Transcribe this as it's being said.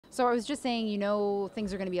So I was just saying,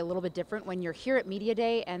 things are going to be a little bit different when you're here at Media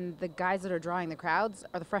Day and the guys that are drawing the crowds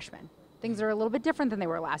are the freshmen. Things are a little bit different than they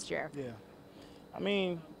were last year. Yeah. I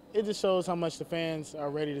mean, it just shows how much the fans are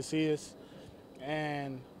ready to see us.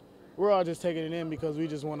 And we're all just taking it in because we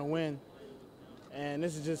just want to win. And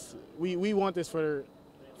this is just, we want this for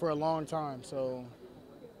a long time. So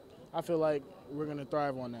I feel like we're going to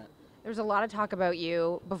thrive on that. There's a lot of talk about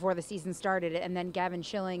you before the season started, and then Gavin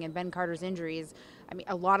Schilling and Ben Carter's injuries. I mean,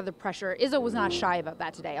 a lot of the pressure, Izzo was not shy about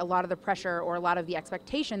that today. A lot of the pressure or a lot of the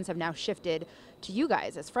expectations have now shifted to you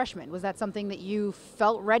guys as freshmen. Was that something that you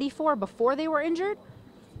felt ready for before they were injured?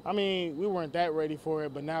 I mean, we weren't that ready for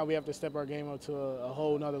it, but now we have to step our game up to a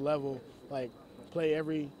whole nother level, like play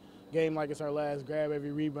every game like it's our last, grab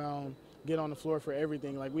every rebound, get on the floor for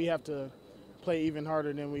everything. Like, we have to play even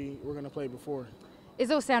harder than we were going to play before.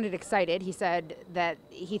 Izzo sounded excited. He said that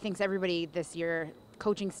he thinks everybody this year,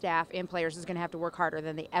 coaching staff and players, is going to have to work harder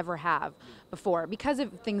than they ever have before because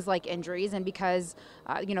of things like injuries and because,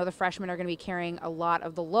 the freshmen are going to be carrying a lot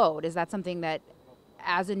of the load. Is that something that,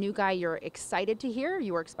 as a new guy, you're excited to hear,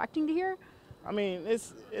 you were expecting to hear? I mean,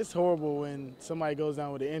 it's horrible when somebody goes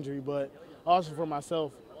down with an injury, but also for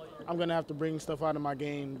myself, I'm going to have to bring stuff out of my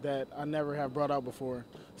game that I never have brought out before.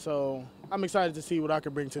 So I'm excited to see what I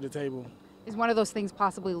can bring to the table. Is one of those things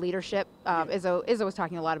possibly leadership? Izzo was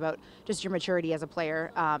talking a lot about just your maturity as a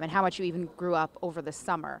player and how much you even grew up over the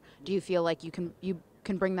summer. Do you feel like you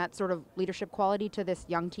can bring that sort of leadership quality to this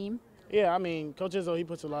young team? Yeah, I mean, Coach Izzo, he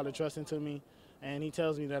puts a lot of trust into me, and he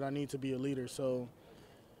tells me that I need to be a leader. So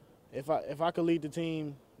if I could lead the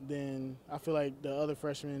team, then I feel like the other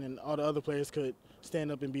freshmen and all the other players could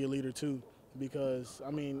stand up and be a leader too. Because, I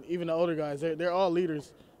mean, even the older guys, they're all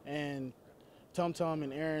leaders, and Tum Tum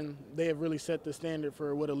and Aaron, they have really set the standard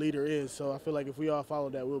for what a leader is. So I feel like if we all follow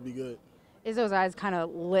that, we'll be good. Izzo's eyes kind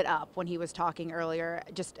of lit up when he was talking earlier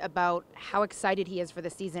just about how excited he is for the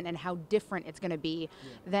season and how different it's going to be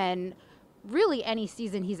than really any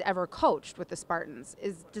season he's ever coached with the Spartans.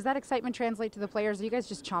 Does that excitement translate to the players? Are you guys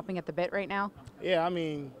just chomping at the bit right now? Yeah, I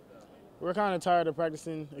mean, we're kind of tired of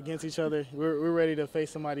practicing against each other. We're ready to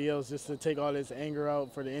face somebody else just to take all this anger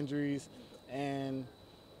out for the injuries. And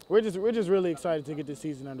we're just really excited to get this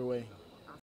season underway.